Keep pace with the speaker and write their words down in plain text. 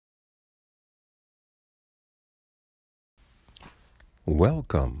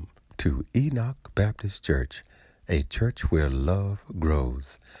Welcome to Enoch Baptist Church, a church where love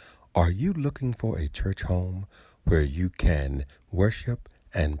grows. Are you looking for a church home where you can worship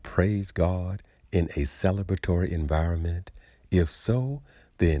and praise God in a celebratory environment? If so,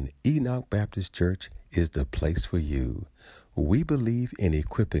 then Enoch Baptist Church is the place for you. We believe in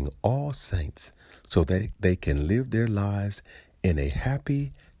equipping all saints so that they can live their lives in a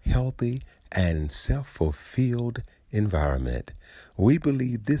happy, healthy, and self-fulfilled environment. We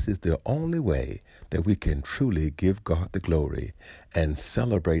believe this is the only way that we can truly give God the glory and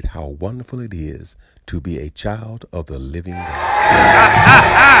celebrate how wonderful it is to be a child of the living God.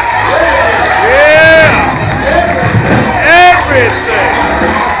 Yeah! Everything!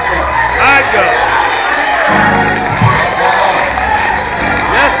 I go.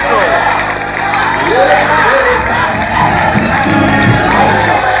 Yes, Lord.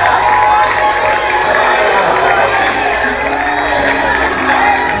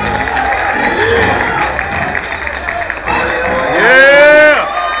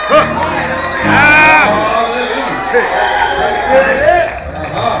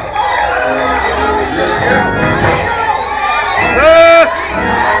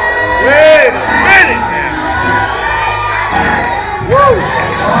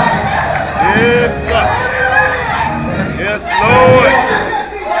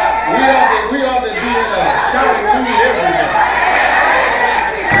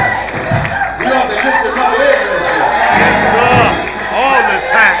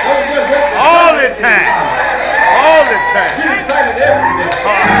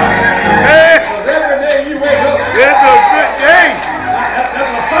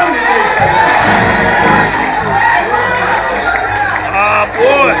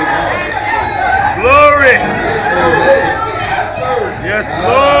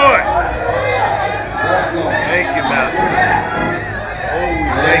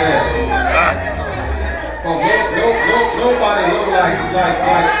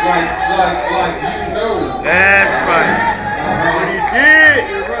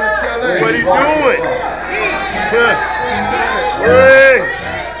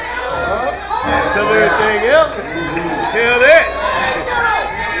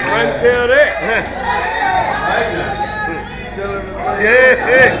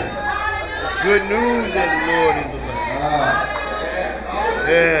 Good news that the Lord is alive.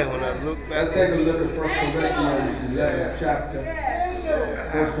 Yeah, when I look back. Let's take a look at 1 Corinthians 11 chapter.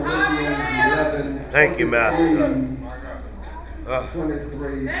 1 Corinthians 11. Thank you, Master.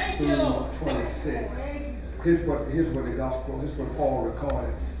 23 through 26. Here's what the gospel, here's what Paul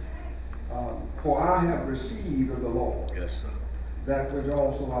recorded. For I have received of the Lord, yes, sir, that which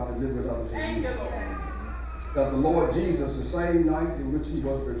also I delivered unto you. That the Lord Jesus, the same night in which he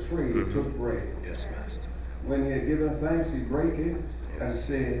was betrayed, took bread. Yes, Master. When he had given thanks, he brake it and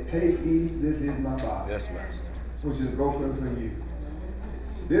said, "Take, eat, this is my body, yes, Master, which is broken for you.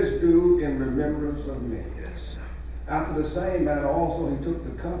 This do in remembrance of me." Yes. After the same manner also he took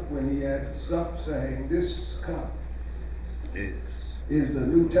the cup when he had supped, saying, "This cup is the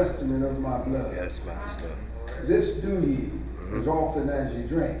New Testament of my blood. Yes, Master. This do ye as often as ye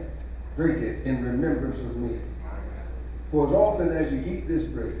drink it in remembrance of me. For as often as you eat this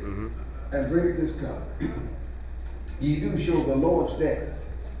bread and drink this cup, ye do show the Lord's death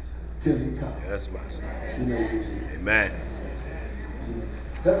till he comes." Yes, Master. You may be seated. Amen.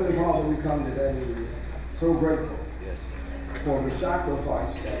 Heavenly Father, we come today so grateful, yes, for the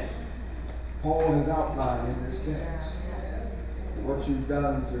sacrifice that Paul has outlined in this text. For what you've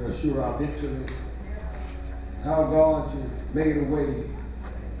done to assure our victory. How, God, you made a way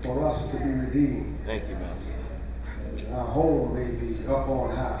for us to be redeemed. Thank you, Master. Our home may be up on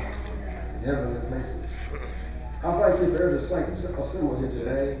high in heavenly places. I thank you for every saint assembled here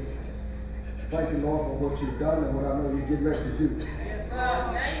today. Thank you, Lord, for what you've done and what I know you're getting ready to do. Yes, sir.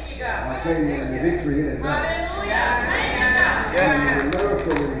 Thank you, God. I claim the victory in advance. Hallelujah. Thank you, God. And the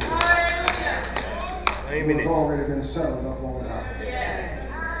miracle in it. Hallelujah. It has already been settled up on high.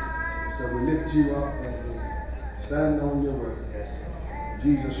 Yes. So we lift you up and we stand on your word. In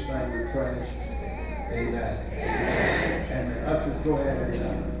Jesus' name we pray. Amen. And the ushers, go ahead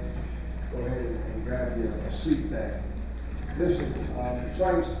and grab your seat there. Listen,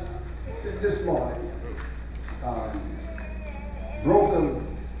 saints, this morning,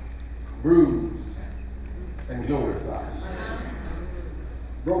 broken, bruised, and glorified.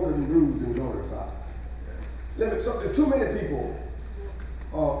 Broken, bruised, and glorified. There's too many people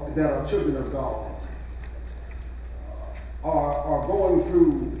that are children of God are going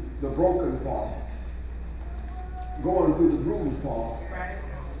through the broken part, going through the bruised part,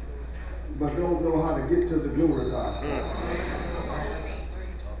 but don't know how to get to the glorified part.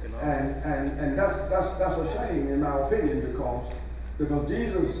 And that's a shame in my opinion, because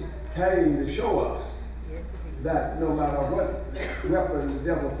Jesus came to show us that no matter what weapon the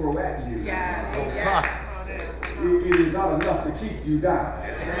devil throw at you, it is not enough to keep you down.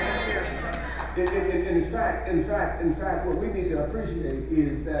 In fact, what we need to appreciate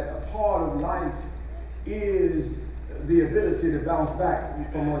is that a part of life is the ability to bounce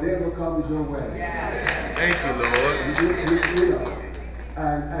back from whatever comes your way. Thank you, Lord.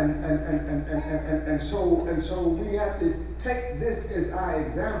 And so we have to take this as our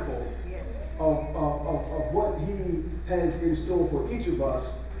example of what he has in store for each of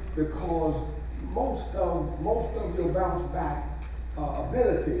us, because most of your bounce back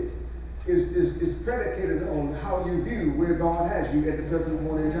ability is predicated on how you view where God has you at the present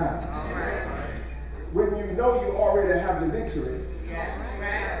point in time. When you know you already have the victory,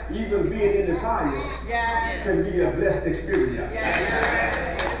 even being in the fire can be a blessed experience.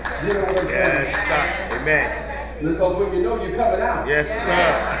 You know what I'm saying? Yes, sir. Amen. Because when you know you're coming out, yes,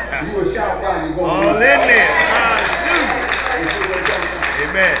 sir, you will shout while you're going. All in there.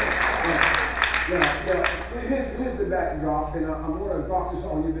 Amen. Now, here's the backdrop, and I'm going to drop this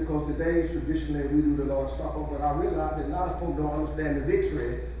on you because today, traditionally, we do the Lord's Supper, but I realize that a lot of folks don't understand the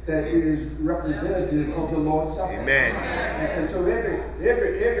victory that is representative of the Lord's Supper. Amen. And so every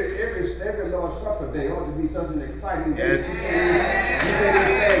Lord's Supper day ought to be such an exciting day. Yes. You can't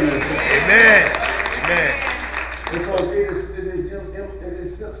even stand yourself. Amen. Amen. Because it is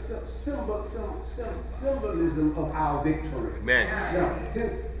symbolism of our victory. Amen. Now,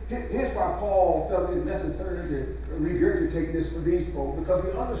 here's why Paul felt it necessary to regurgitate this for these folks, because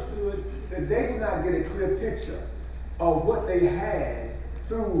he understood that they did not get a clear picture of what they had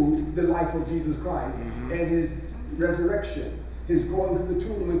through the life of Jesus Christ and his resurrection, his going through the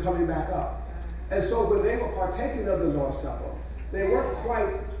tomb and coming back up. And so when they were partaking of the Lord's Supper, they weren't quite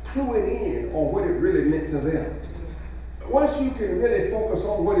cluing in on what it really meant to them. Once you can really focus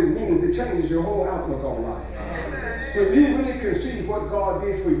on what it means, it changes your whole outlook on life. When you really can see what God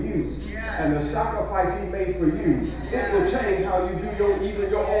did for you and the sacrifice he made for you, it will change how you view even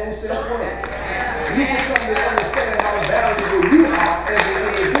your own self-worth. You will come to understand how valuable you are as an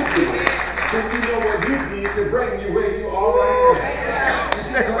individual when you know what he did to bring you where you are right now. You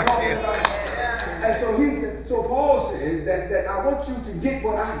see what I'm talking about? And so Paul says that I want you to get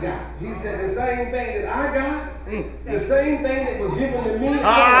what I got. He said the same thing that I got, the same thing that was given to me,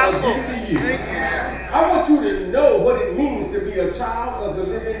 I'm going to give it to you. I want you to know what it means to be a child of the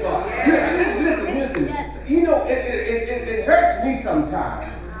living God. Listen. You know, it hurts me sometimes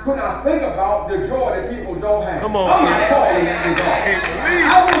when I think about the joy that people don't have. Come on, I'm not calling that the God.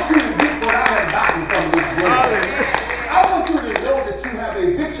 I want you to get what I have gotten from this world. I want you to know that you have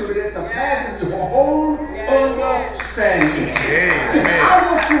a victory that surpasses your own understanding. I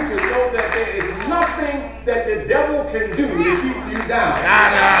want you to know that there is nothing that the devil can do to keep you down.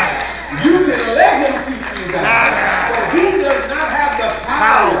 You can let him keep you down, but he does not have the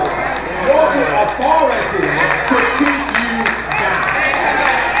power nor the authority to keep you down.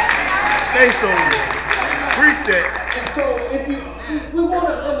 Stay so. Preach that. And so we want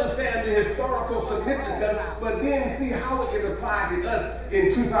to understand the historical significance, but then see how it can apply to us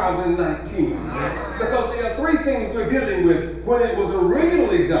in 2019. Because there are three things we're dealing with when it was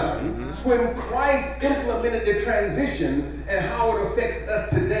originally done, when Christ implemented the transition, and how it affects us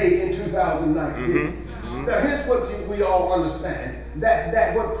today in 2019. Now here's what we all understand,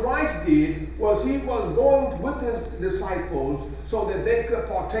 that what Christ did was he was going with his disciples so that they could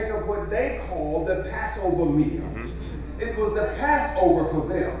partake of what they call the Passover meal. It was the Passover for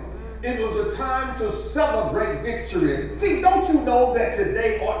them. It was a time to celebrate victory. See, don't you know that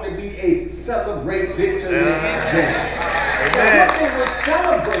today ought to be a celebrate victory day? And what they were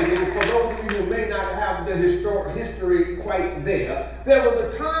celebrating, for those of you who may not have the history quite there was a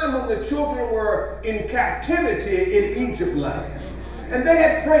time when the children were in captivity in Egypt land. And they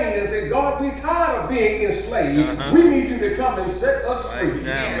had prayed and said, God, we're tired of being enslaved. We need you to come and set us free.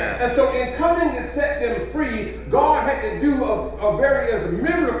 And so in coming to set them free, God had to do various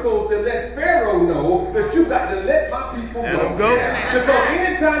miracles to let Pharaoh know that you got to let my people go. Because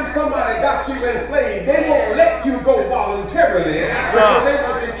anytime somebody got you enslaved, they won't let you go voluntarily because they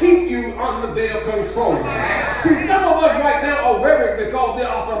want to keep you under their control. See, some of us right now are worried because there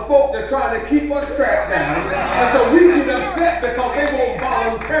are some folk that try to keep us trapped down. And so we get upset because they won't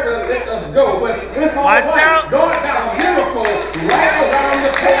voluntarily let us go. But it's all right. God got a miracle right around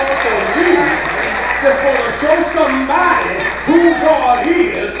the corner for you that's going to show somebody who God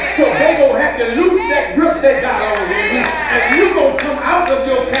is, so they're going to have to loose that grip they got on you, and you're going to come out of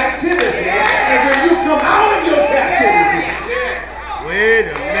your captivity. And when you come out of your captivity, wait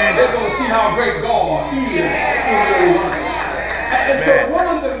a minute. how great God is in your life. And so one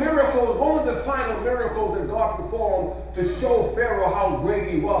of the final miracles that God performed to show Pharaoh how great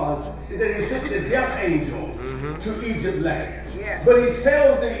he was is that he sent the death angel to Egypt land. But he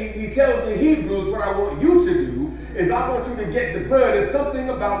tells the Hebrews, what I want you to do is I want you to get the blood. There's something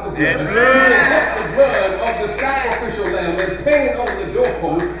about the blood. You can get the blood of the sacrificial lamb and paint it on the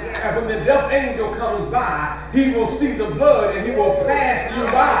doorpost. And when the death angel comes by, he will see the blood and he will pass you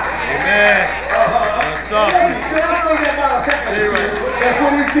by. Amen. Can I say that about a second or two? That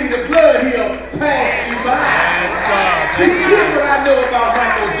when he sees the blood, he'll pass you by. See, here's what I know about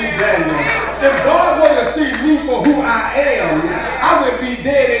Michael G. Daniels. If God were to see me for who I am, I would be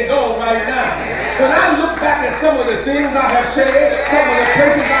dead and gone right now. When I look back at some of the things I have said, some of the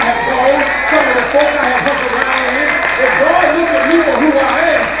places I have gone, some of the folk I have hung around with, if God looked at me for who I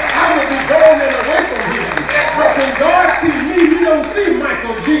am, I would be gone and away from him. But when God sees me, he don't see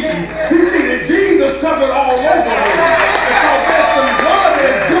Michael G. He sees that Jesus covered all over me. Because there's some blood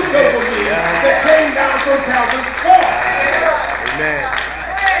that dripped over me that came down from Calvary's cross. Amen.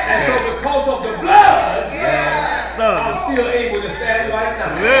 And so because of the blood, I'm still able to stand right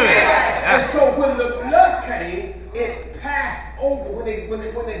now. And so when the blood came, it passed over. When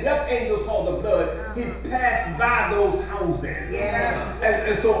the death angel saw the blood, he passed by those houses.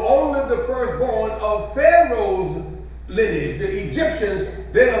 And so only the firstborn of Pharaoh's lineage, the Egyptians,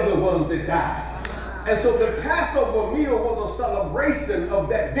 they're the ones that died. And so the Passover meal was a celebration of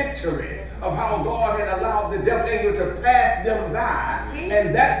that victory, of how God had allowed the death angel to pass them by,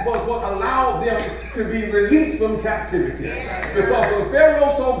 and that was what allowed them to be released from captivity. Because when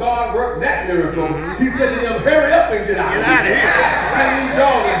Pharaoh saw God work that miracle, he said to them, hurry up and get out of here. I need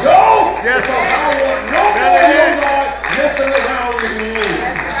y'all to go, because I want no more of your God messing around with me.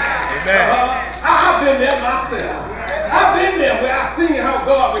 I've been there myself. I've been there where I seen how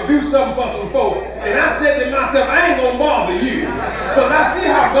God would do something for some folk. And I said to myself, I ain't going to bother you. Because I see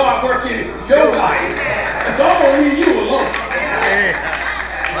how God work in your life. And so I'm going to leave you alone.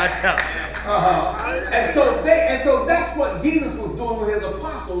 Watch out. And so that's what Jesus was doing with his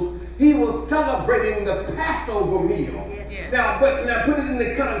apostles. He was celebrating the Passover meal. Now put it in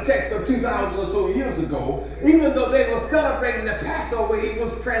the context of 2,000 or so years ago. Even though they were celebrating the Passover, it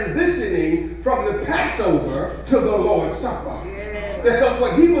was transitioning from the Passover to the Lord's Supper. Because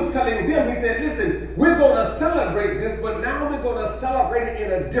what he was telling them, he said, listen, we're going to celebrate this, but now we're going to celebrate it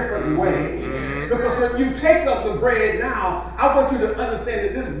in a different way. Because when you take up the bread now, I want you to understand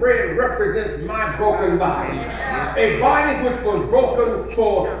that this bread represents my broken body. A body which was broken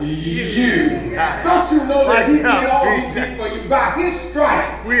for you. Don't you know that he did all he did for you? By his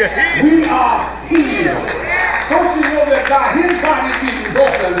stripes, we are healed. Don't you know that by his body being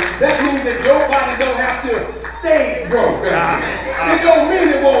broken, that means that your body don't have to stay broken. It don't mean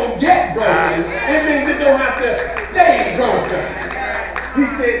it won't get broken. It means it don't have to stay broken. He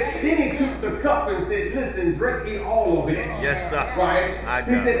said, then he took the cup and said, listen, drink ye all of it. Yes, sir. Right?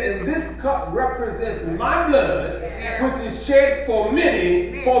 He said, and this cup represents my blood, which is shed for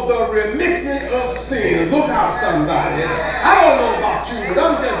many for the remission of sin. Look out, somebody. I don't know about you, but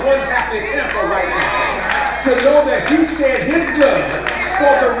I'm just one happy camper right now to know that he shed his blood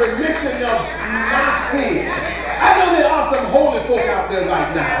for the remission of my sin. I know there are some holy folk out there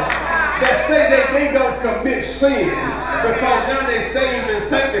right now that say that they don't commit sin because now they're saved and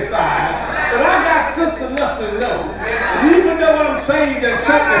sanctified. But I got sense enough to know, even though I'm saved and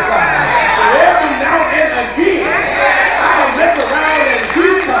sanctified, that every now and again, I'll mess around and do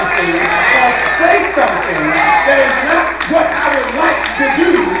something or say something that is not what I would like to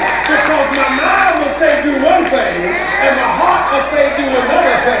do, because my mind will say do one thing and my heart will say do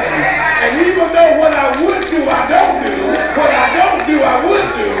another thing. And even though what I would do, I don't do, what I don't do, I would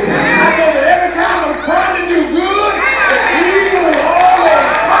do, I know that every time I'm trying to do good, the evil will always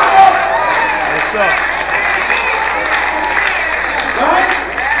pop up. What's up? Right?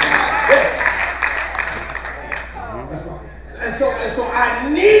 Yeah. That's right. And so I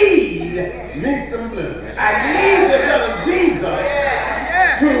need me some blood. I need the blood of Jesus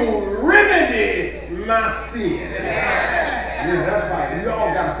to remedy my sin. Yeah, that's right. We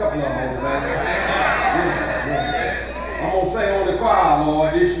all got a couple of them over there. Yeah. I'm going to sing on the choir, Lord,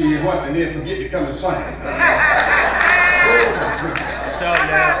 this year, and then forget to come and sing.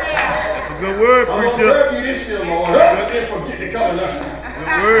 That's a good word, preacher. I'm going to serve you this year, Lord, and then forget to come and usher.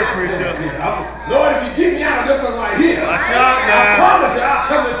 Good word, preacher. Lord, if you get me out of this one right here, I promise you I'll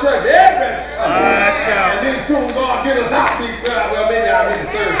come to church every Sunday. And then soon God get us out. Well, maybe I'll make the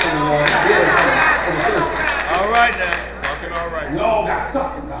third Sunday, Lord. All right now. All right. We all got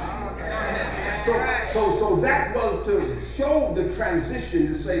something. So So that was to show the transition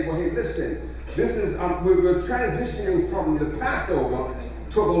to say, well, hey, listen, this is we're transitioning from the Passover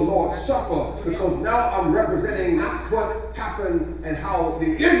to the Lord's Supper, because now I'm representing not what happened and how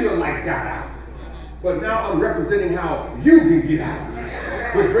the Israelites got out, but now I'm representing how you can get out.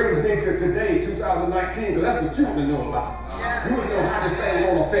 Which brings me to today, 2019, because that's what you want to know about. You want to know how this thing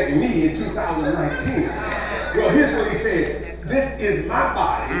won't affect me in 2019. Well, here's what he said. This is my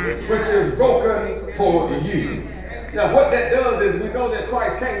body, which is broken for you. Now, what that does is we know that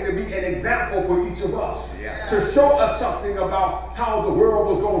Christ came to be an example for each of us, to show us something about how the world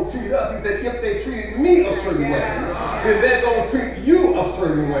was going to treat us. He said, if they treated me a certain way, then they're going to treat you a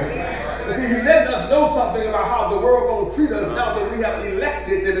certain way. You see, he letting us know something about how the world going to treat us now that we have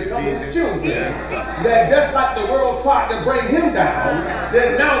elected to become his children. That just like the world tried to bring him down,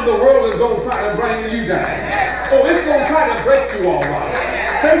 then now the world is going to try to bring you down. Oh, it's going to try to break you all right.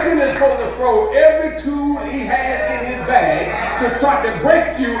 Satan is going to throw every tool he has in his bag to try to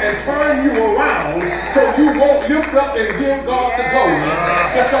break you and turn you around so you won't lift up and give God the glory.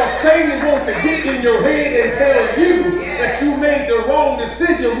 Because Satan wants to get in your head and tell you that you made the wrong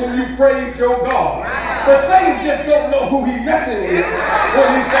decision when you praised your God. But Satan just don't know who he's messing with when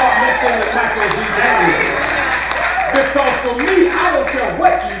he starts messing with Michael G. Daniels. Because for me, I don't care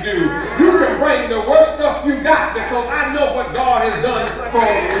what you do. You can bring the worst stuff you got because I know what God has done for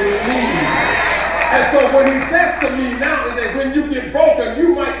me. And so what he says to me now is that when you get broken,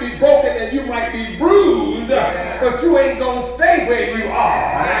 you might be broken and you might be bruised, but you ain't going to stay where you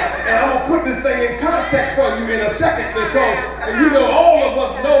are. And I'm going to put this thing in context for you in a second because, you know, all of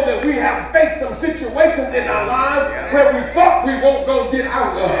us know that we have faced some situations in our lives where we thought we won't go get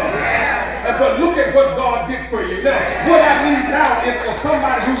out of. But look at what God did for you. Now, what I need now is for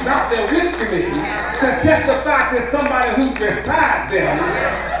somebody who's out there with me to testify to somebody who's beside them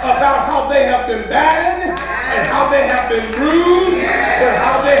about how they have been battered and how they have been bruised, but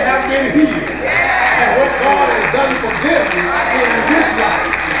how they have been healed. And what God has done for them in this life.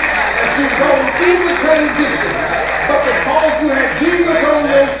 That you've gone through the transition, but because you had Jesus on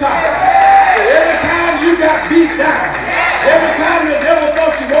your side, so every time you got beat down, every time the devil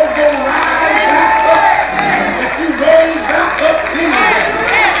thought you won't go right back up, that you rose back up anyway.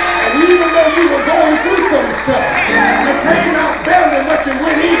 And even though you were going through some stuff, you came out better than what you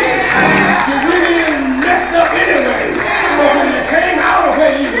went in. You went in messed up anyway. But when you came out of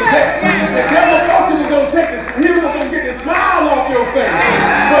where you was at, the devil thought you were going to take this, he was going to get the smile off your face.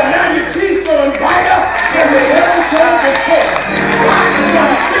 But now your teeth are brighter than they ever showed before. Why?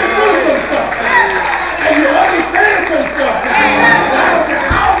 Because you've been through some stuff. And you understand some stuff now. I don't care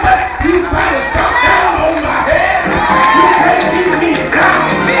how much you try to stop down on my head, you can't keep me down.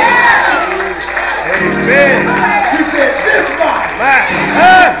 Amen. He said, this body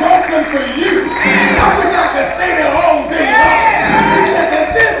is broken for you. I wish I could stay there all day long. He said that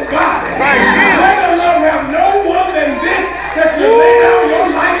this body, greater love have no one than this, that you lay down your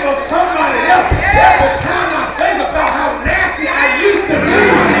life for somebody else. Every time I think about how nasty I used to be,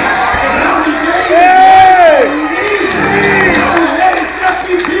 and how he gave me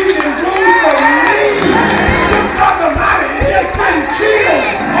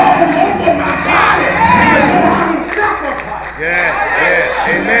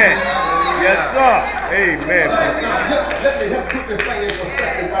Amen. Yes, sir. Amen. Now, let me help put this thing in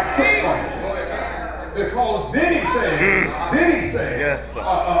perspective right quick for you. Because then he said, yes, sir.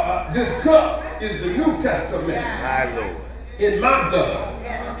 This cup is the New Testament My Lord. in my blood.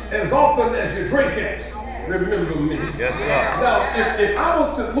 As often as you drink it, remember me. Yes, sir. Now, if I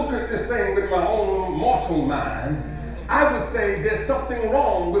was to look at this thing with my own mortal mind, I would say there's something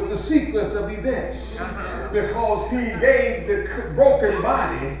wrong with the sequence of events. Because he gave the broken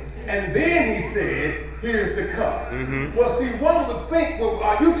body, and then he said, here's the cup. Well, see, one would think, well,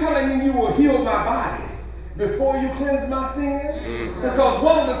 are you telling me you will heal my body before you cleanse my sin? Because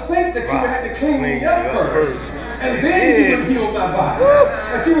one would think that you had to clean me up first, and then you would heal my body.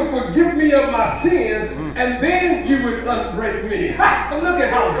 That you would forgive me of my sins, and then you would unbreak me. But look at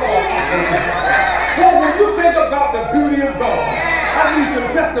how God operates. Well, when you think about the beauty of God, I need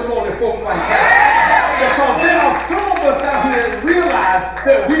some testimony, folk like that. Because there are some of us out here that realize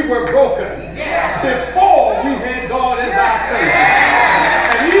that we were broken before we had God as our Savior.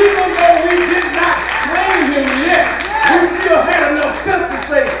 And even though we did not claim Him yet, we still had enough sense to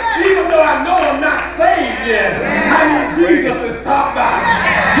say, even though I know I'm not saved yet, I need Jesus to stop by.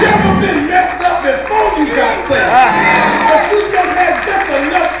 You ever been messed up before you got saved? But you just had just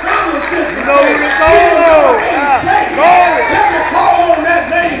enough common sense to say, even though I ain't saved, let me call on that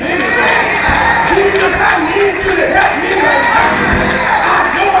name anyway. Jesus, I need you to help me right now. I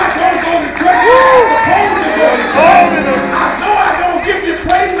know I don't go to church.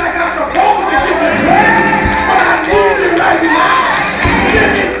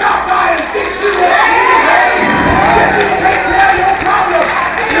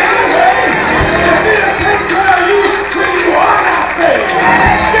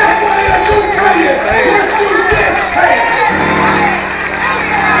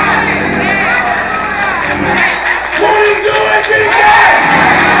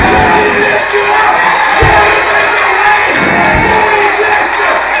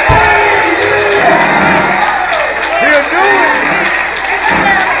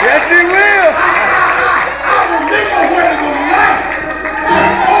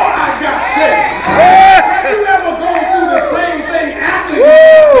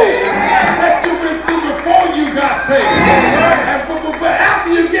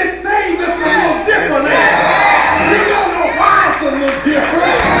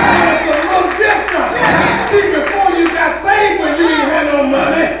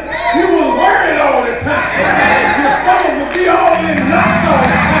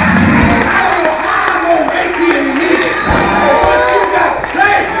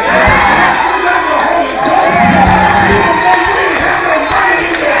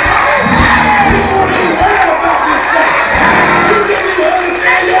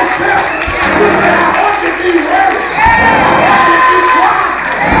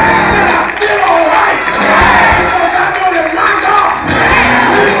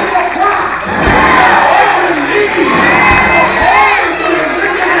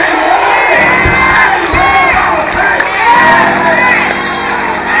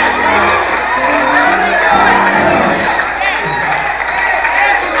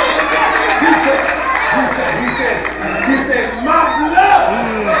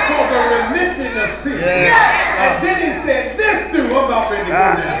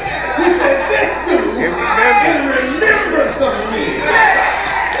 in remembrance of me.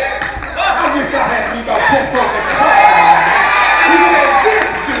 I wish I had me about 10 folk at the heart. He said, this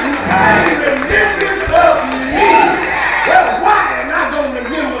do in remembrance of me. Well, why am I going to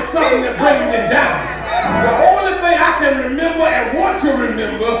remember something that brings me down? The only thing I can remember and want to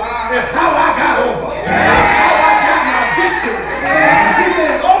remember is how I got over. How I got my victory. He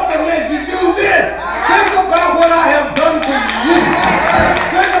said, often as you do this, think about what I have done for you.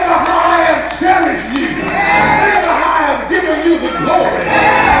 Think about how I have cherished you. Think about how I have given you the glory.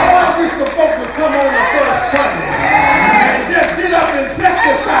 Oh, I wish the folks would come on the first Sunday and just get up and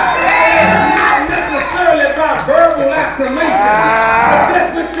testify. Not necessarily by verbal acclamation, but just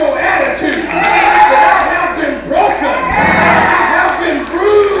with your attitude. That I have been broken. I have been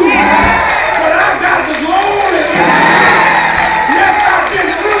bruised. But I got the glory. Yes, I've been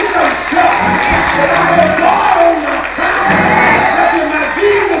through some stuff. But I have God on my side. That when my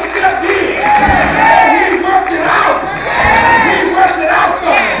Jesus stepped in, he worked it out. He worked it out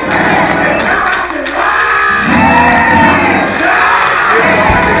for me. And now I can rise. I can shine.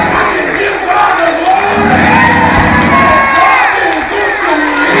 I can give God the glory. God been good to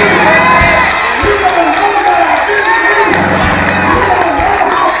me. You don't know what I've been through. You don't know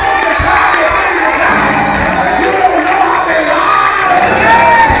how far the time has been down. You don't know how they lied.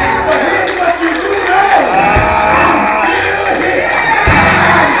 But here's what you do know. I'm still here.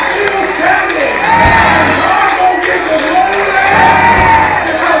 I'm still standing. And God gonna get the glory.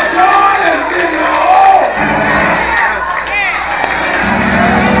 Because God has been my all.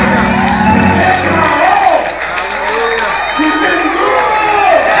 It's my all. He's been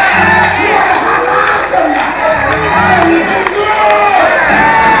good. You ought to high-five somebody. He's been good.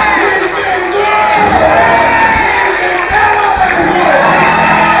 He's been good. He's been better than good.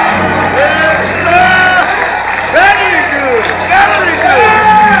 Very good. Very good.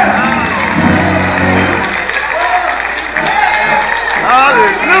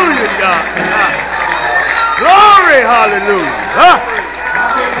 Hallelujah, God. Glory, hallelujah. Huh?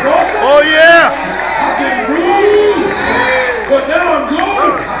 I've been broken. Oh, yeah. I've been bruised. But now I'm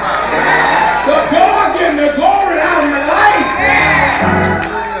glorified. But God getting the glory out of my life.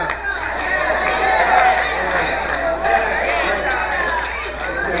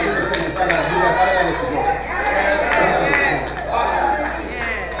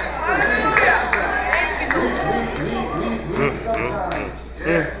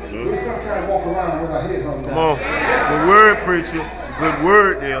 We sometimes walk around with our head hung down. Come on. Good word, preacher. It's a good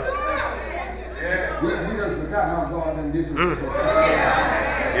word there. We done forgot how God done this. Yeah.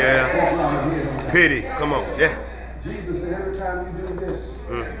 Walk around with our head hung down. Pity. Come on. Yeah. Jesus said every time you do this,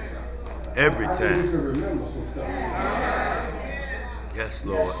 Every I need you time. to remember some stuff. Yes,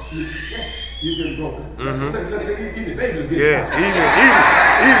 Lord. You've been broken. Look, even babies get Yeah.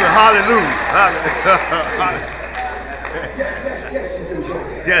 tired. Even hallelujah. Hallelujah. Yes, you've been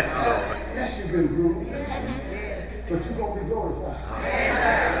broken. Yes, Lord. Yes, you've been bruised. But you're going to be glorified.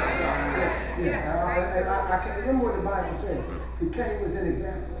 Yeah, I can't remember what the Bible said. He came as an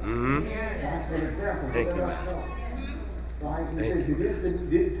example. Right? An example to let us know. Right? He said, you did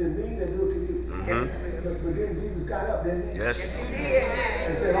it to me, then do it to you. But then Jesus got up, didn't he? Yes.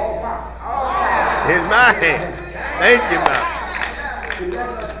 And said, all power. In my hand. Thank you, Master. To let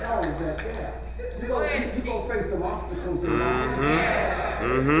us know that, yeah, you're going to face some obstacles in life.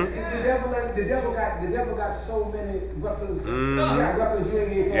 The devil got so many weapons. He got weapons you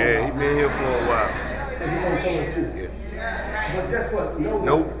ain't even thought Yeah, about. he's been here for a while. And he's going to throw it too. Yeah. But guess what? No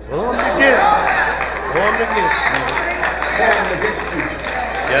Nope. weapon Formed again. Formed again. formed against you.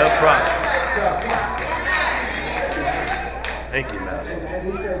 Yeah, problem. shall Thank you, Master. And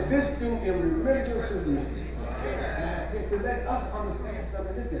he says, this do in remembrance of me. To let us understand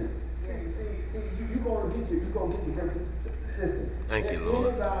something. Listen, see, you're going to get your breakthrough. Listen. Thank you, Lord.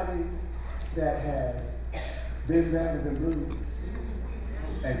 Anybody that has been battered and bruised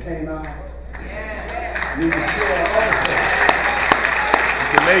and came out, need to share other stuff. You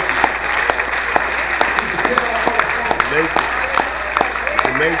can make it. You can Make it. You can share other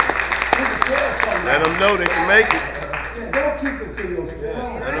stuff. make it. You can share something. Let them know they can make it. Yeah, don't keep it to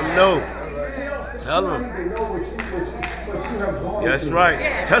yourself. Let them know. Tell them. They know what you have gone That's through. right.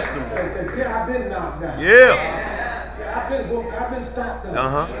 Testimony. Yeah, I've been knocked down. Yeah. Yeah, I've been stopped down.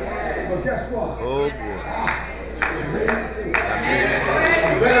 Uh-huh. But guess what? Oh, boy. I made it through.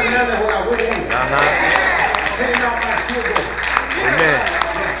 I'm better now than when I went in. Uh-huh. Came out my children. Amen.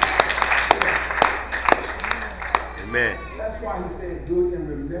 Amen. That's why he said, do it in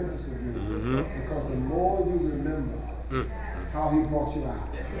remembrance of me. Because the more you remember how he brought you out,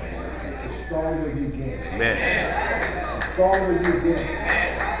 the stronger you get. Amen. The stronger you get,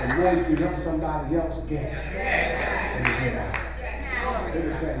 the more you can help somebody else get and get out. Let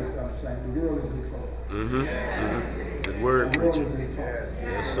me tell you something, Saint. The world is in trouble. Good word, The world preacher. is in trouble.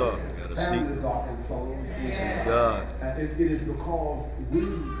 Yes, sir. Gotta Families are in trouble. see God. And it is because we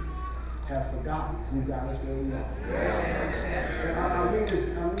have forgotten who got us where we are. And I mean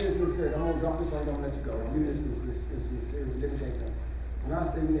this sincerely. I'm going to drop this on, I'm going to let you go. I mean this sincerely. Let me tell you something. When I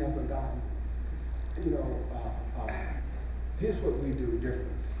say we have forgotten, you know, here's what we do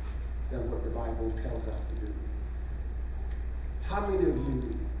different than what the Bible tells us to do. How many of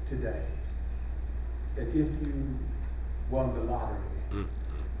you today, that if you won the lottery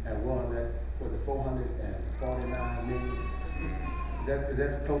and won that for the 449 million, is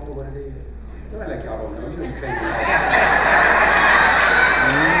that close to what it is? Don't act like y'all don't know. You know you pay the lottery.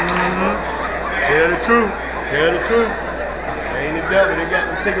 Tell the truth. Tell the truth. They ain't the devil. They got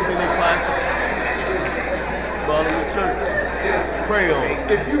them tickets in their pocket. Follow the church. Pray on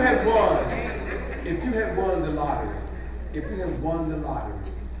it. If you had won the lottery,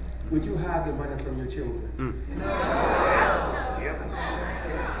 would you hide the money from your children?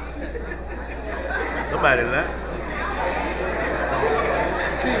 Somebody laugh.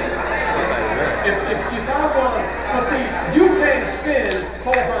 See, if I won, well, see, you can't spend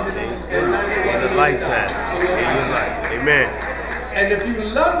 $491 In a lifetime. In your life. Amen. And if you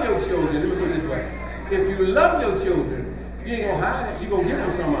love your children, let me put it this way. If you love your children, you ain't gonna hide it. You're gonna give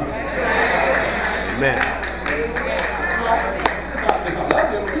them some of it. Amen. If I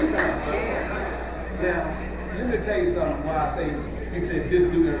love you, I'm gonna give something. Now, let me tell you something. Why I say, he said, this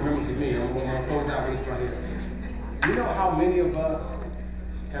dude remembers me. I'm gonna close out with this right here. You know how many of us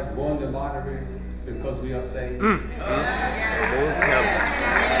have won the lottery because we are saved? We're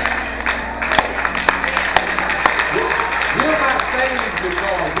not saved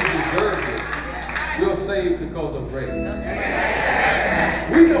because we deserve it. We're saved because of grace.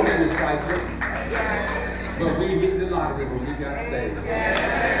 We know we were trifling, but we hit the lottery when we got saved.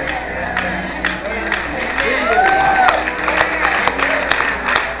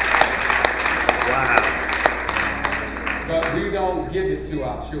 wow. But we don't give it to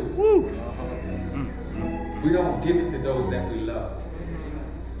our children. We don't give it to those that we love.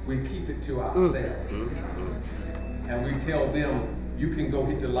 We keep it to ourselves. And we tell them, you can go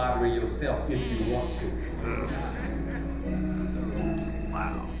hit the lottery yourself if you want to.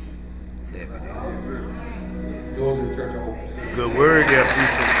 Wow. Doors of the church are open. Good word there,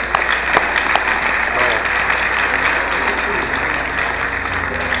 people.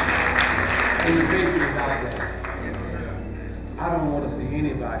 Invitation is out there. I don't want to see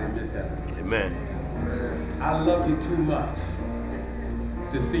anybody miss heaven. Amen. I love you too much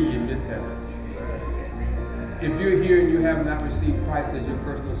to see you miss heaven. If you're here and you have not received Christ as your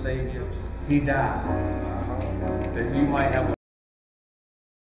personal Savior, He died that you might have a